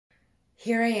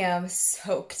Here I am,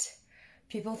 soaked.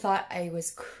 People thought I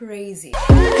was crazy.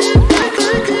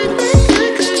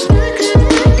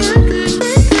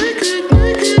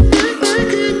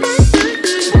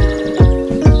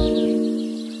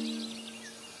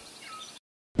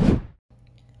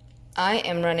 I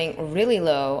am running really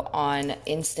low on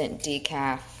instant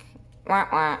decaf. Wah,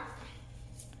 wah.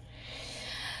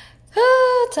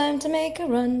 Time to make a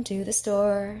run to the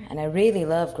store. And I really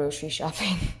love grocery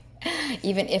shopping,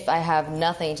 even if I have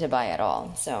nothing to buy at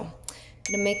all. So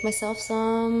I'm gonna make myself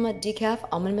some decaf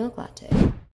almond milk latte.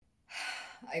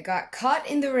 I got caught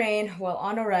in the rain while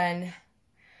on a run.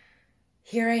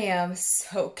 Here I am,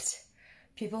 soaked.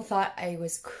 People thought I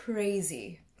was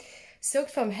crazy.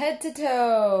 Soaked from head to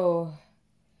toe.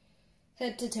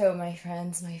 Head to toe, my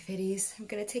friends, my fitties. I'm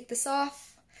gonna take this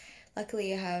off.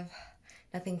 Luckily, I have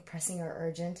nothing pressing or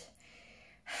urgent.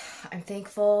 I'm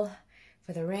thankful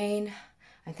for the rain.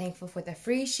 I'm thankful for the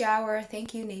free shower.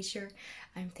 Thank you, nature.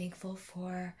 I'm thankful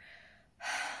for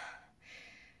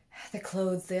the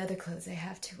other clothes I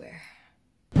have to wear.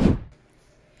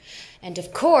 And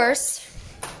of course,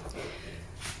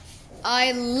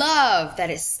 I love that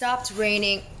it stopped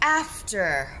raining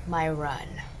after my run.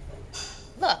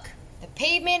 Look, the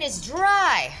pavement is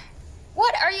dry.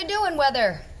 What are you doing,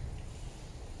 weather?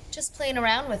 Just playing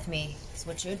around with me is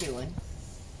what you're doing.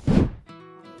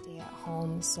 Day at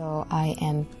home, so I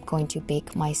am going to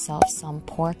bake myself some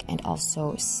pork and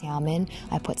also salmon.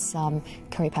 I put some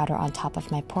curry powder on top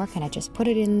of my pork and I just put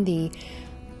it in the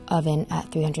oven at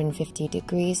 350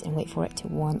 degrees and wait for it to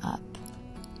warm up.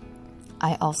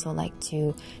 I also like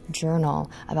to journal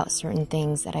about certain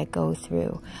things that I go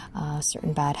through,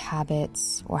 certain bad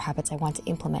habits or habits I want to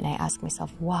implement. And I ask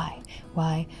myself, why?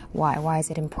 Why is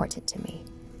it important to me?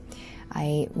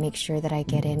 I make sure that I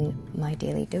get in my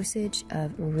daily dosage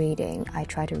of reading. I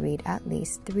try to read at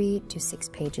least 3 to 6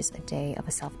 pages a day of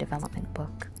a self-development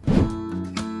book.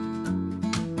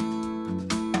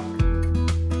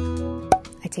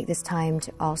 I take this time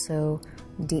to also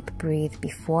deep breathe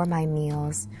before my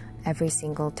meals. Every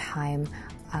single time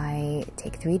I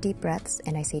take 3 deep breaths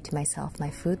and I say to myself, my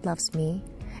food loves me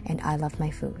and I love my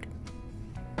food.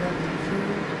 I love my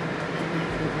food and my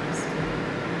food loves me.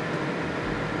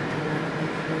 I love my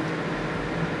food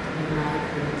and my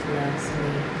food loves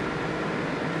me.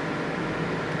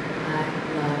 I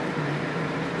love my food.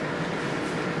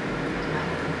 My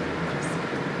food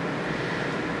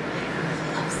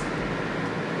loves me. My food loves me.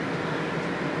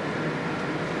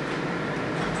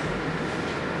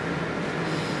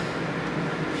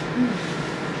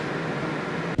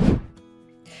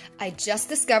 I just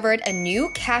discovered a new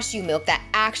cashew milk that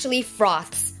actually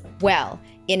froths well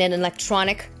in an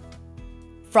electronic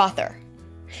frother.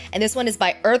 And this one is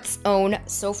by Earth's Own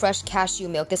So Fresh Cashew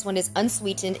Milk. This one is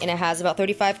unsweetened and it has about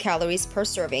 35 calories per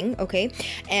serving, okay?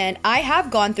 And I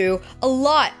have gone through a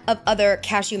lot of other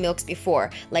cashew milks before,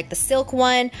 like the Silk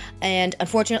one, and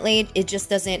unfortunately, it just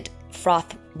doesn't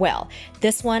froth well.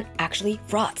 This one actually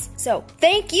froths. So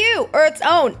thank you, Earth's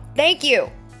Own. Thank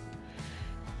you.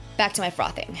 Back to my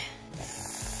frothing.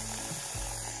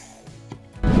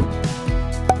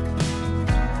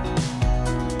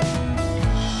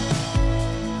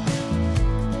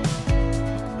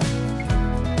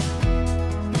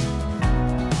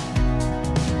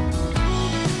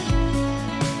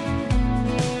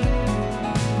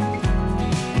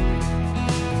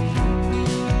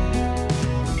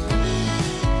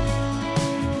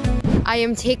 I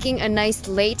am taking a nice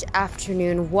late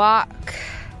afternoon walk.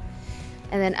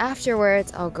 And then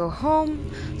afterwards, I'll go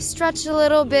home, stretch a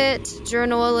little bit,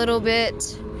 journal a little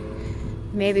bit,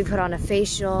 maybe put on a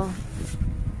facial.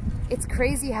 It's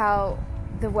crazy how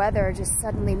the weather just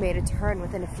suddenly made a turn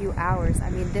within a few hours. I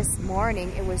mean, this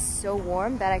morning it was so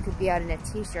warm that I could be out in a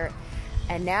t-shirt,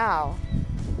 and now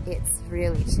it's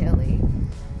really chilly.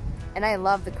 And I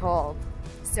love the cold,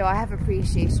 so I have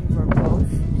appreciation for both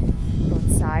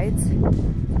sides.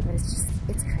 But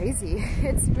it's crazy.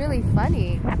 It's really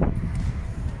funny.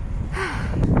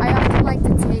 I often like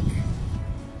to take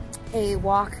a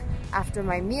walk after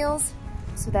my meals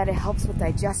so that it helps with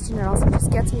digestion and also just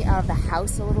gets me out of the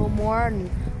house a little more and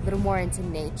a little more into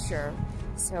nature.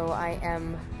 So I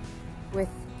am with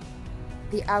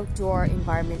the outdoor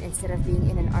environment instead of being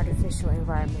in an artificial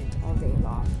environment all day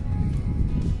long.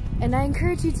 And I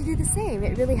encourage you to do the same.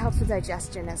 It really helps with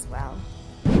digestion as well.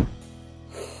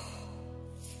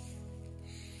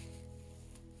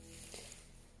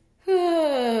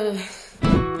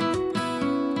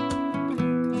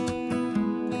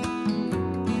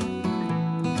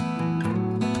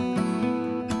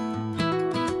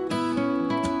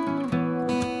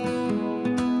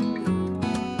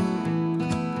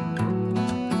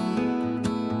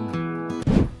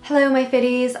 Hello my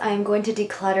fitties, I'm going to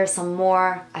declutter some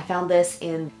more. I found this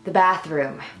in the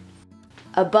bathroom.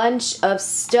 A bunch of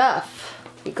stuff.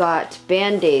 We got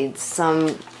band-aids, some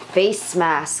face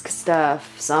mask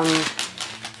stuff, some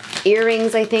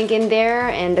earrings I think in there,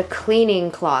 and a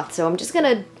cleaning cloth. So I'm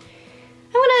gonna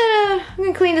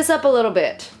clean this up a little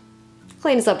bit.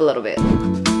 Clean this up a little bit.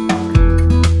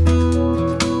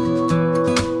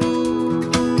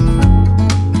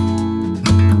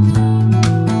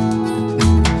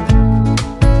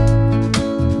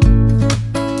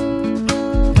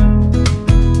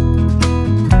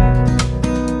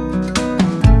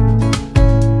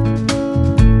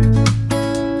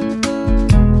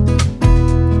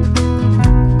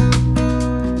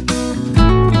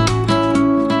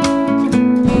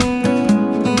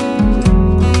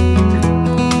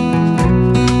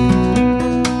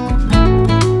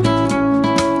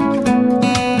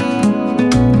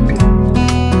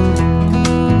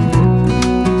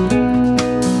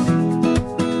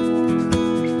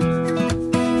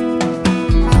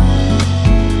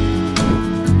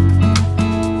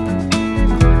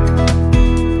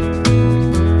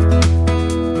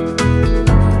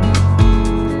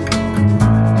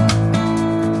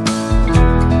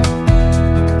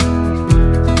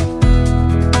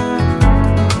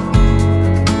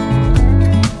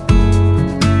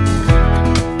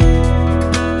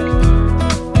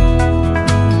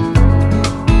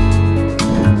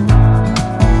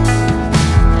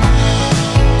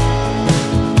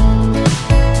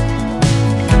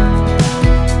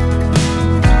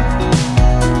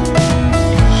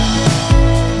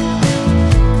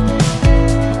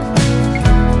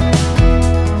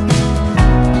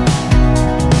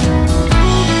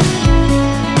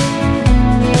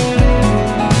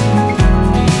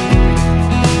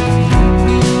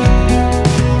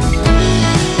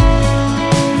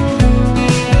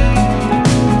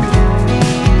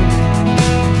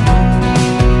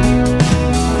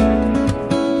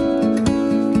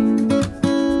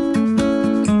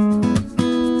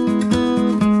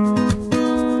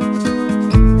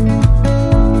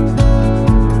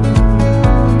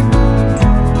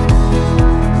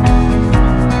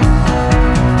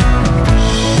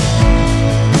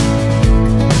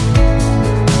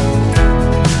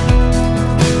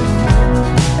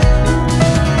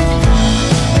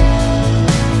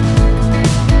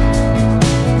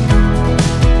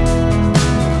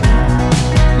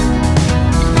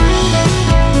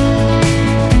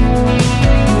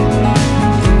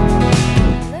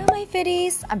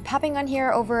 I'm popping on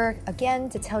here over again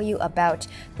to tell you about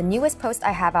the newest post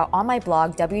I have out on my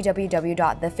blog,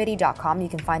 www.thefitty.com. You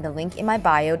can find the link in my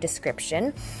bio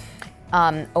description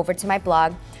over to my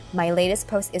blog. My latest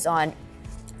post is on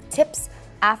tips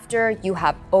after you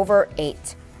have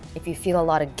overate. If you feel a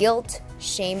lot of guilt,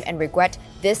 shame, and regret,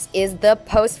 this is the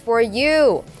post for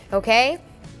you, okay?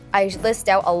 I list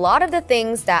out a lot of the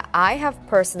things that I have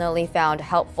personally found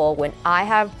helpful when I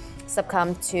have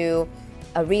succumbed to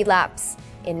a relapse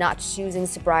in not choosing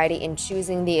sobriety, in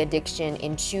choosing the addiction,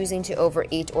 in choosing to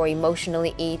overeat or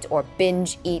emotionally eat or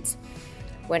binge eat,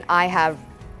 when I have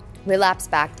relapsed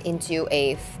back into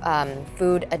a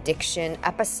food addiction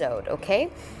episode, okay?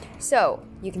 So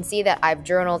you can see that I've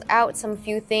journaled out some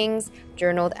few things,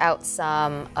 journaled out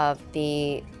some of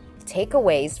the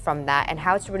takeaways from that and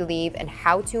how to relieve and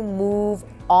how to move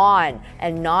on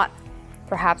and not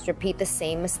perhaps repeat the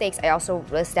same mistakes. I also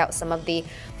list out some of the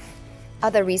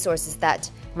other resources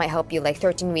that might help you, like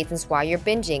 13 reasons why you're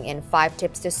binging and 5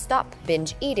 tips to stop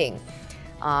binge eating,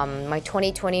 my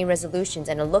 2020 resolutions,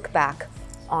 and a look back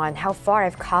on how far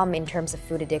I've come in terms of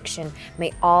food addiction.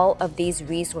 May all of these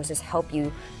resources help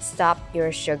you stop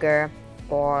your sugar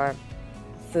or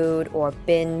food or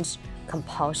binge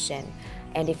compulsion.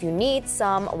 And if you need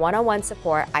some one-on-one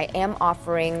support, I am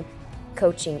offering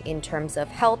coaching in terms of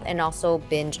health and also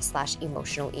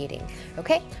binge/emotional eating.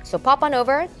 Okay, so pop on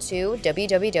over to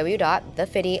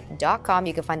www.thefitty.com.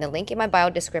 You can find the link in my bio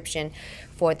description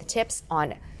for the tips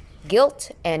on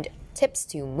guilt and tips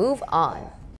to move on.